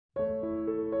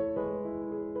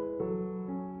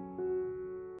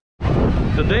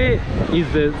Today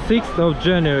is the 6th of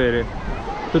January.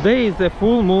 Today is a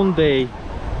full moon day.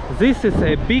 This is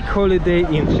a big holiday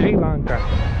in Sri Lanka.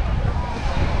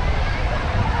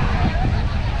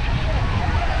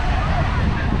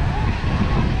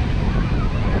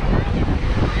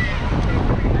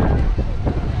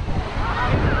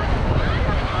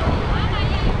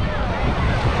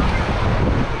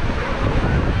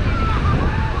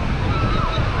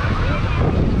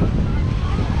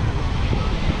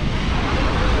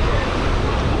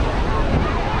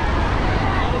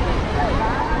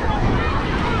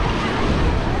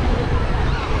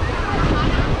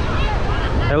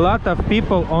 A lot of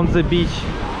people on the beach.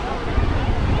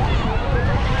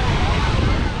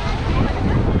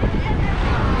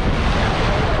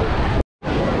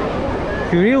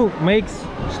 Kirill makes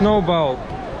snowball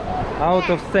out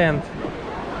of sand.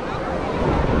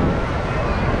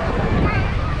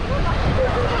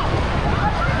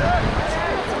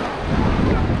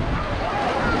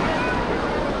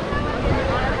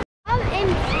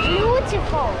 It's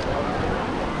beautiful.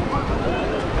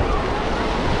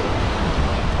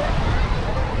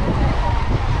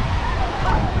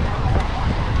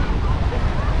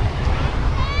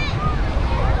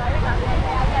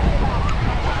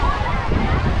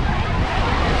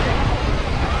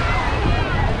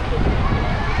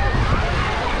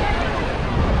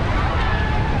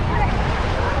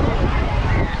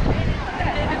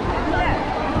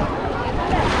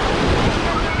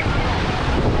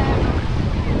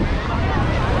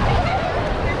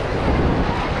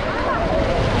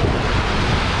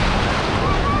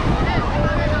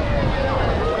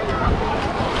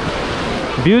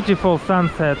 Beautiful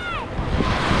sunset.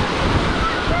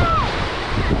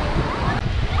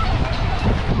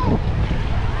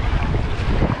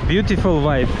 Beautiful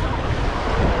vibe.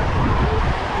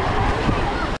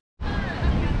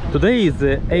 Today is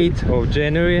the 8th of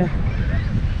January,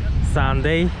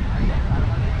 Sunday.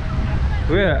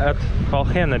 We're at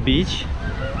Palhena Beach.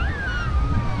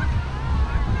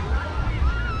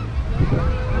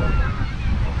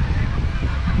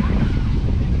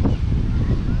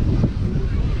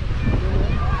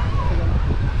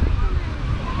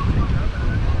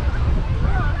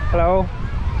 Hello.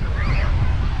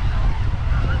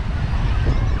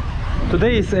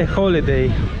 Today is a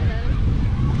holiday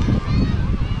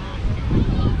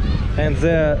and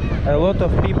there are a lot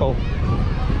of people.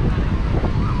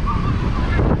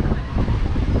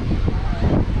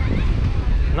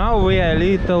 Now we are a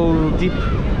little deep.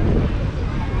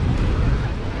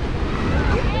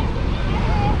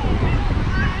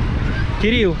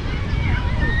 Kirill,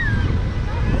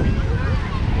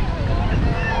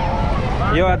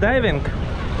 you are diving?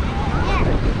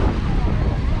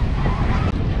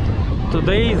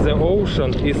 Today the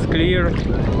ocean is clear.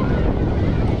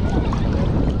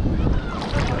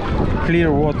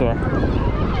 Clear water.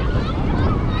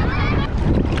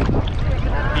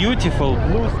 Beautiful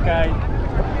blue sky.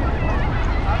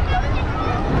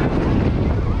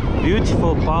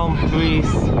 Beautiful palm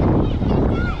trees.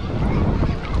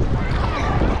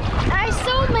 I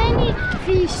saw many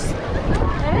fish.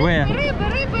 Where?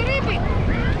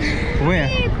 Where?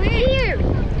 Here.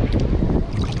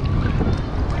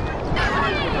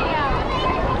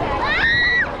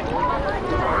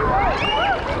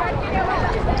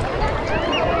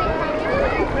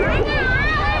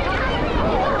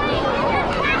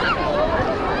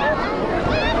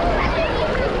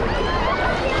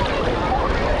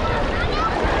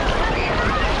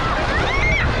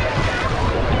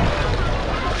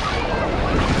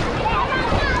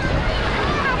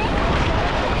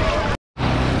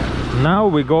 Now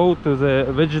we go to the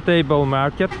vegetable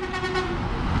market.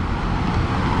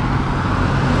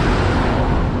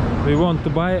 We want to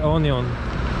buy onion.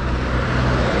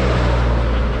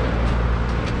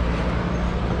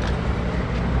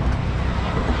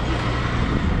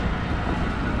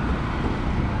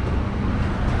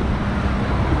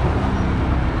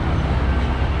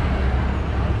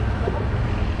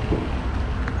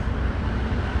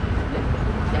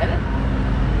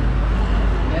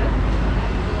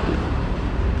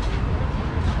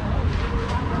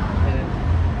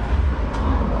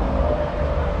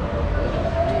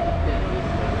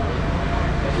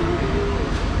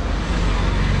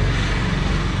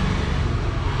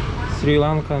 Sri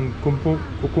Lankan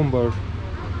cucumber.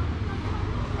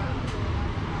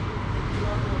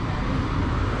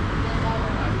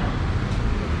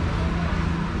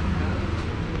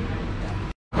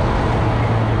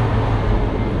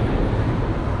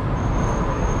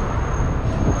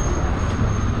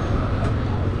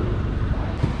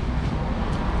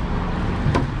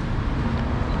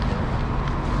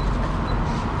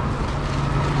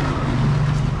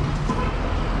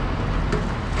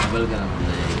 We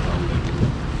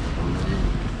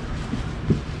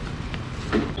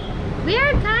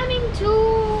are coming to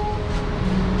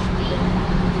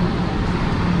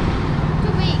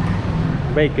bake.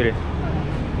 Bakery.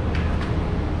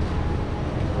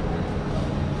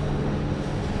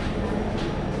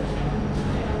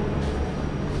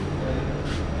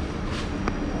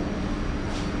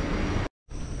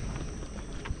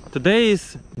 Today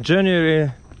is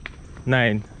January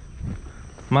 9,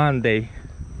 Monday.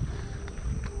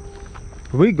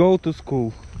 We go to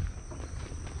school.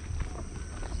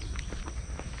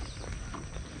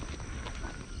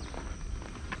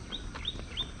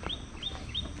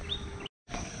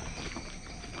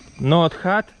 Not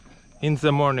hot in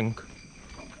the morning.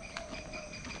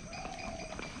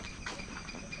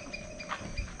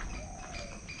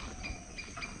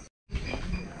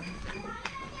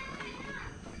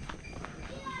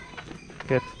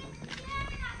 Cat.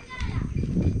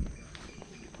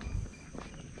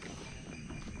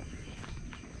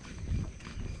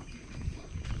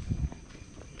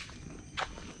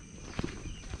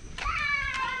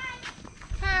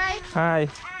 Hi. Hi.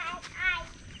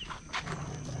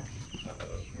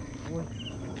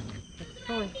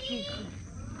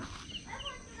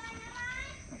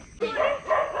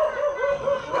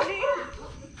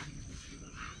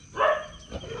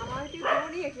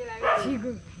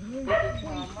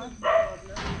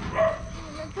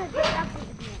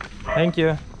 Thank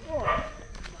you.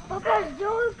 Папа,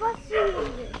 сделай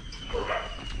посылки.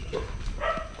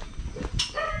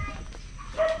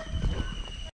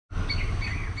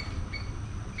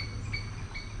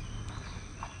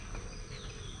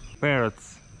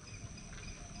 Parrots.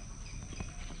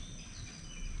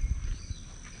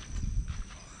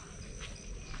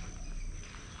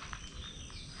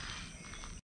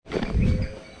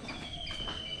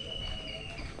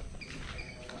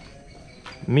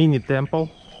 Mini temple.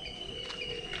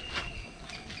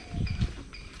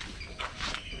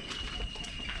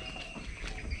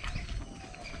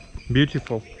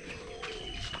 Beautiful.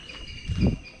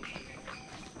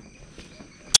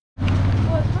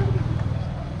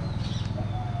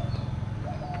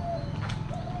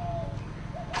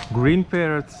 Green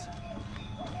parrots.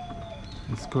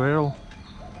 A squirrel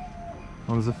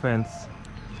on the fence.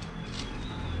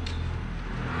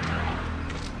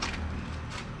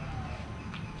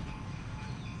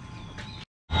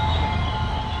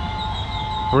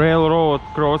 Railroad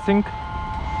crossing.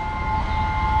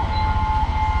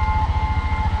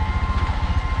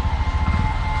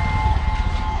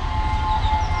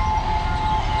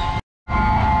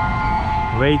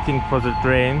 Waiting for the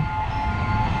train.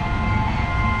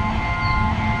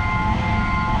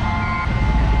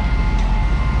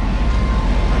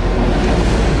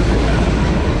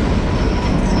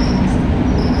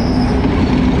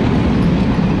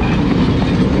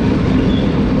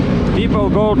 People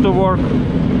go to work.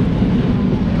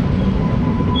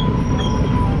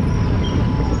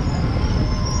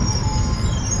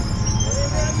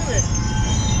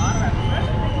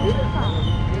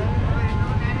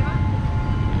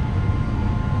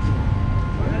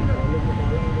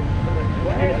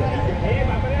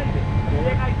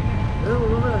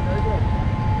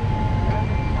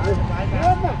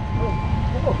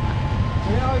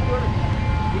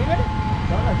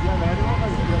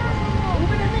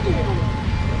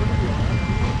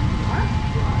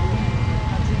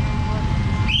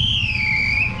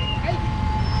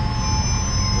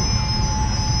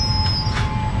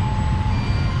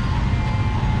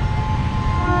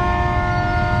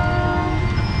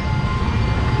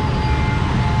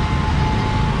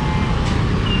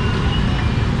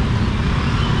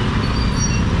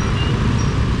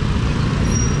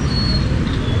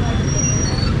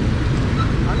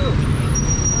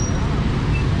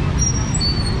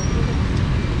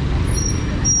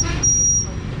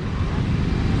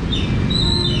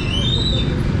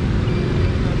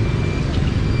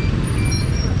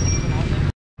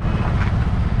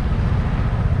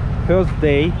 First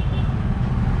day,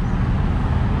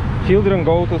 children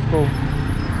go to school.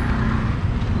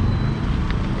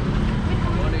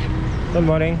 Good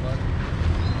morning.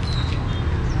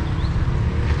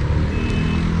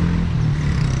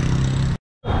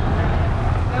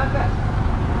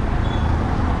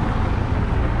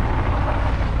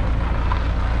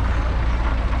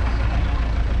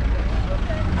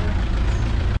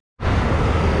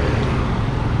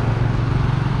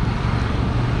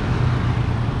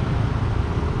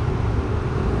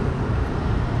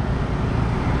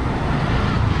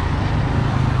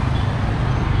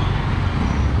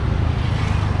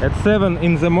 At 7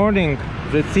 in the morning,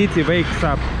 the city wakes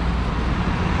up.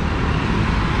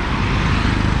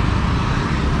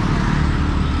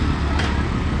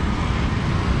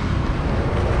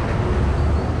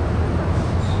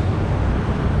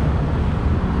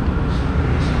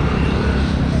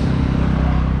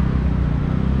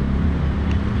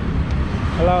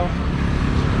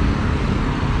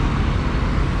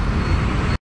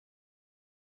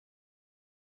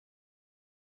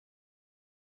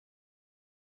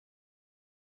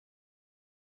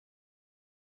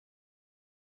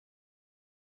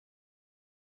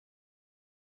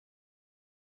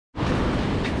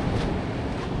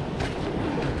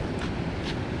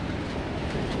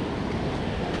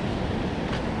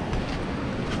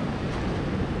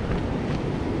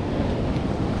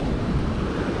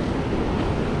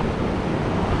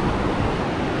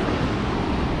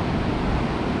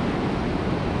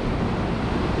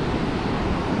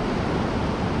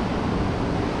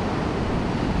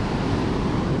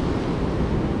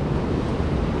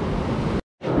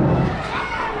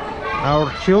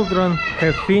 Our children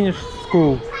have finished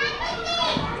school.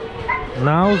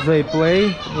 Now they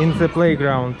play in the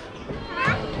playground.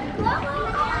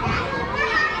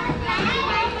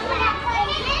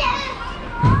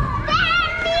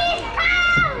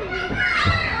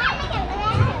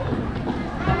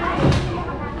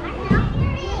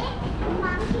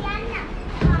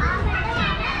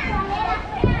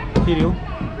 Кирилл.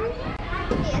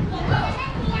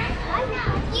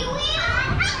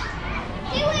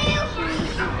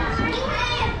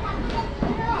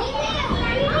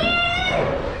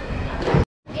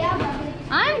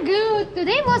 I'm good.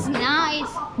 Today was nice.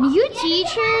 New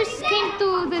teachers came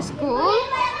to the school.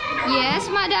 Yes,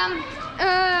 madam.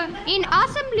 In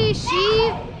assembly,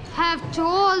 she have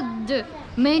told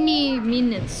many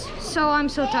minutes, so I'm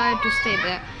so tired to stay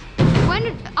there.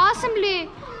 When assembly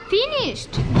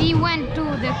finished, we went to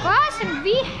the class and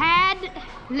we had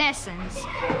lessons,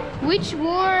 which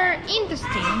were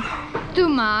interesting. 2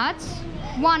 maths,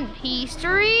 1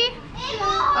 history,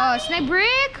 snake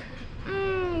break.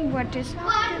 What is?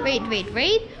 Wait.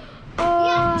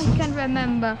 I can't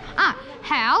remember.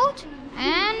 Health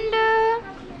and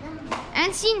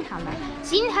Sinhala.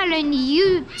 Sinhala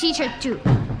new teacher too.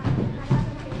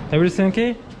 Everything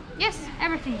okay? Yes,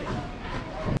 everything good.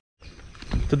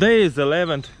 Today is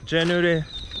 11th January.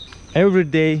 Every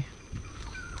day,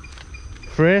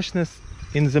 freshness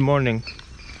in the morning.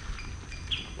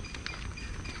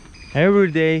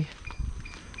 Every day,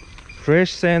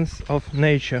 fresh sense of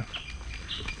nature.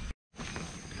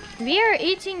 We are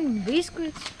eating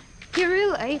biscuits.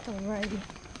 Kirill ate already.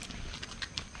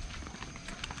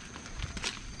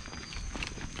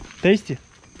 Tasty?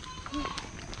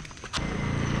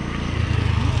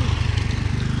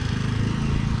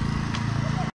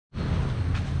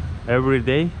 Every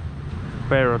day,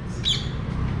 parrots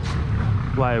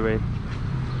fly away.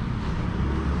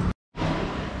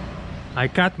 I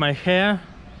cut my hair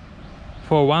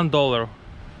for $1.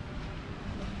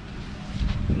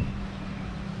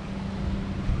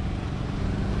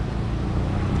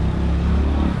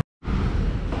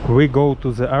 We go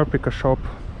to the Arpica shop.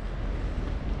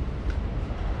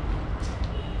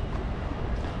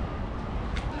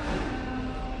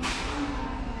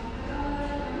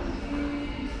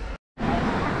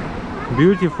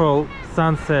 Beautiful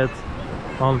sunset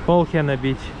on Polhena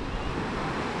beach.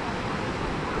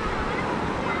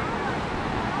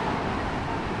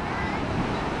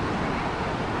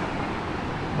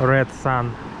 Red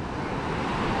sun.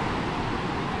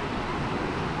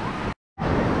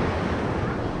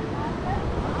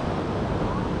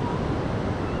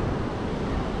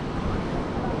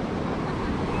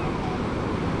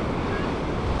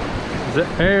 The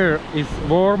air is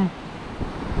warm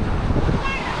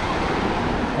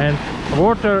and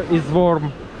water is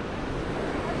warm.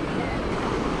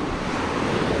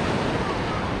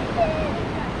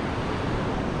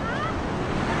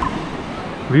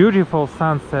 Beautiful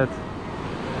sunset.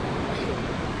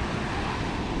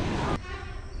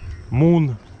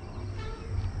 Moon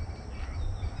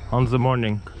on the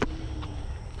morning.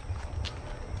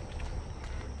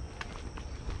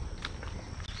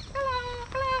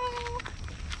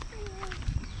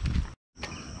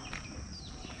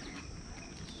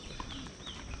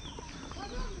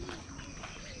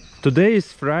 Today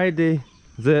is Friday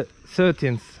the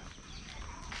 13th.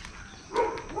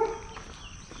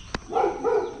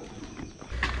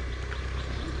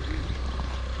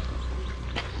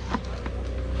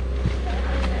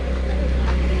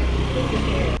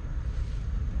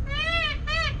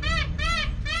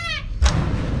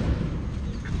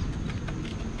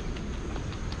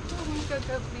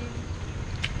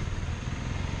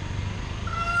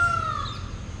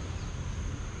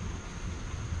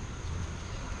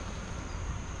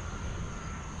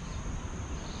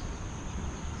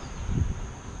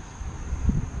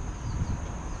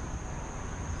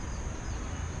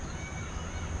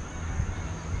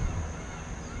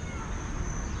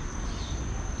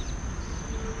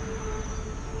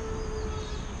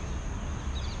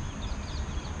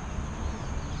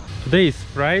 Today is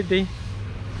Friday,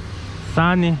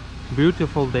 sunny,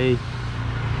 beautiful day.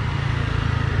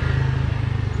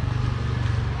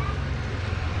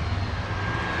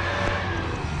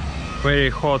 Very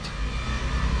hot.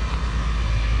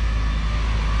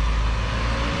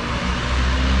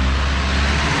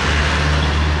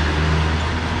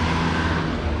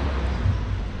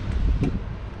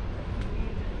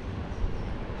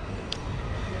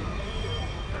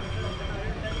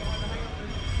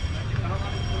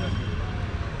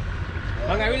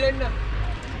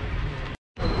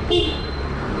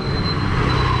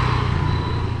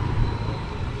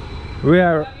 We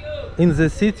are in the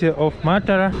city of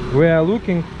Matara. We are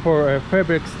looking for a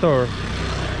fabric store.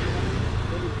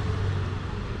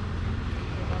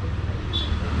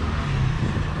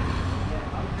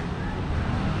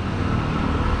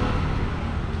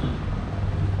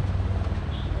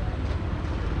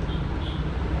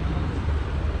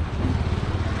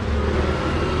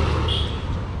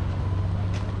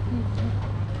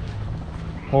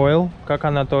 Oil,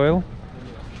 coconut oil,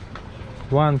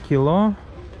 1 kilo.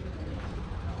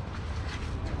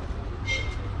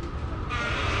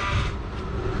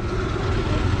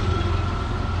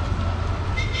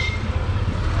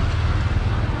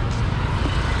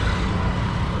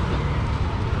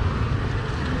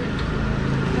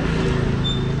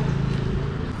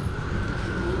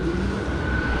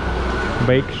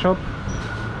 Bake shop.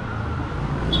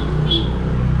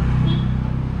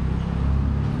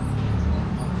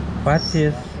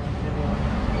 Patties,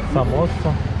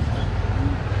 samosa,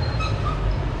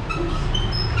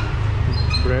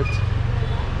 bread.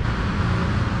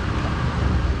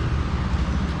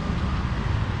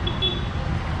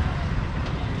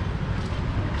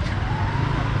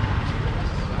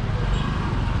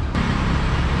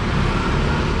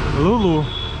 Lulu.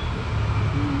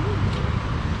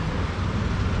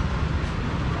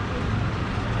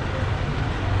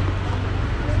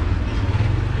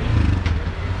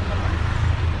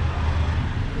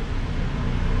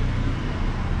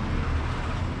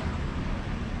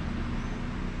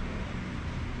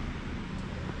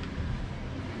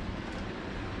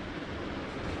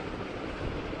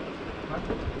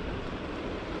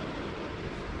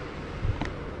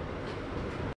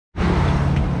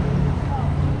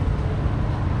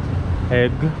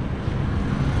 Egg.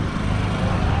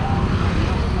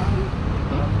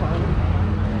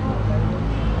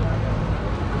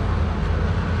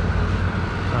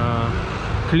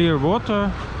 Clear water,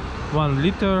 1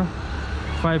 liter,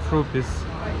 5 rupees.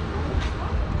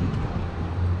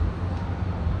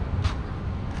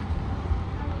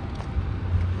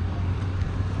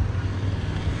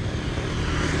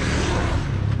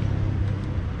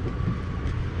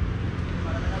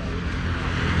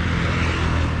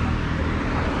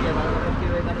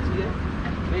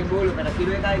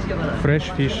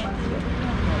 Fresh fish.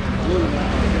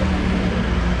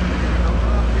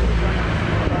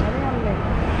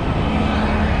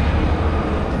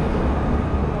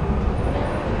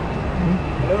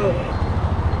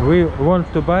 We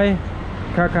want to buy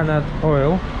coconut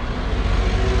oil,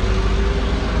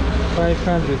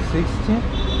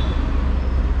 560.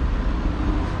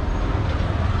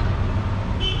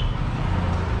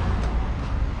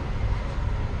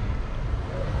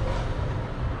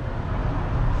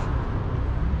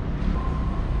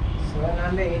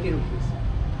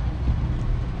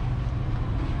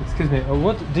 Excuse me,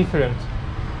 what different?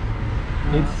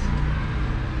 It's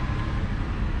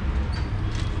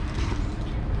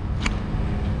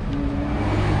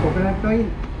coconut oil.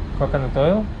 coconut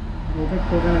oil.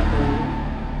 Coconut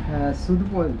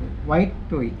oil. White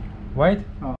oil. White?